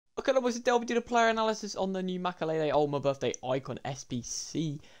Okay, let's delve into the player analysis on the new Makelele My Birthday Icon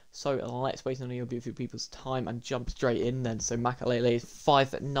SBC. So let's waste none of your beautiful people's time and jump straight in then. So Makelele is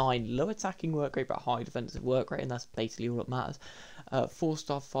 5'9", low attacking work rate but high defensive work rate, and that's basically all that matters.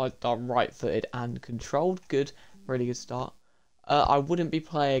 4-star, 5-star, right-footed and controlled. Good, really good start. I wouldn't be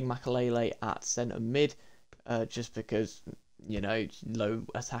playing Makelele at centre mid, just because, you know, low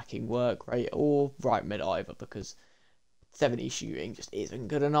attacking work rate, or right mid either, because 70 shooting just isn't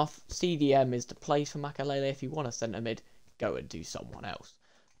good enough. CDM is the place for Makelele. If you want a centre mid, go and do someone else.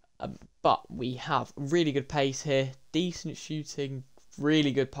 But we have really good pace here, decent shooting,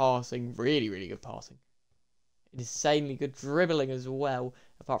 really good passing, really good passing. Insanely good dribbling as well,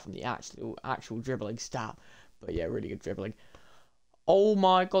 apart from the actual dribbling stat. But yeah, really good dribbling. Oh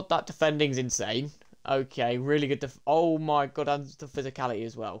my god, that defending's insane. Okay, really good oh my god, and the physicality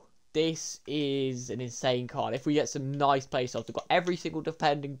as well. This is an insane card. If we get some nice play styles, we've got every single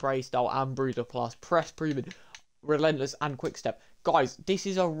defending play style and bruiser plus, press proven, relentless and quick step. Guys, this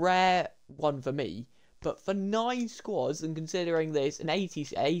is a rare one for me, but for 9 squads, and considering this, an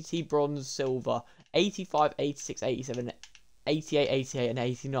 80 bronze, silver, 85, 86, 87, 88, 88 and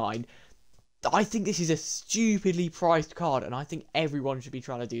 89, I think this is a stupidly priced card, and I think everyone should be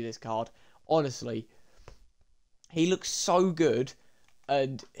trying to do this card. Honestly, he looks so good,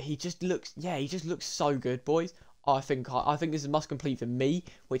 and he just looks so good, boys. I think this is must complete for me,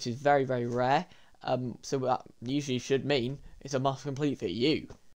 which is very rare. So that usually should mean it's a must complete for you.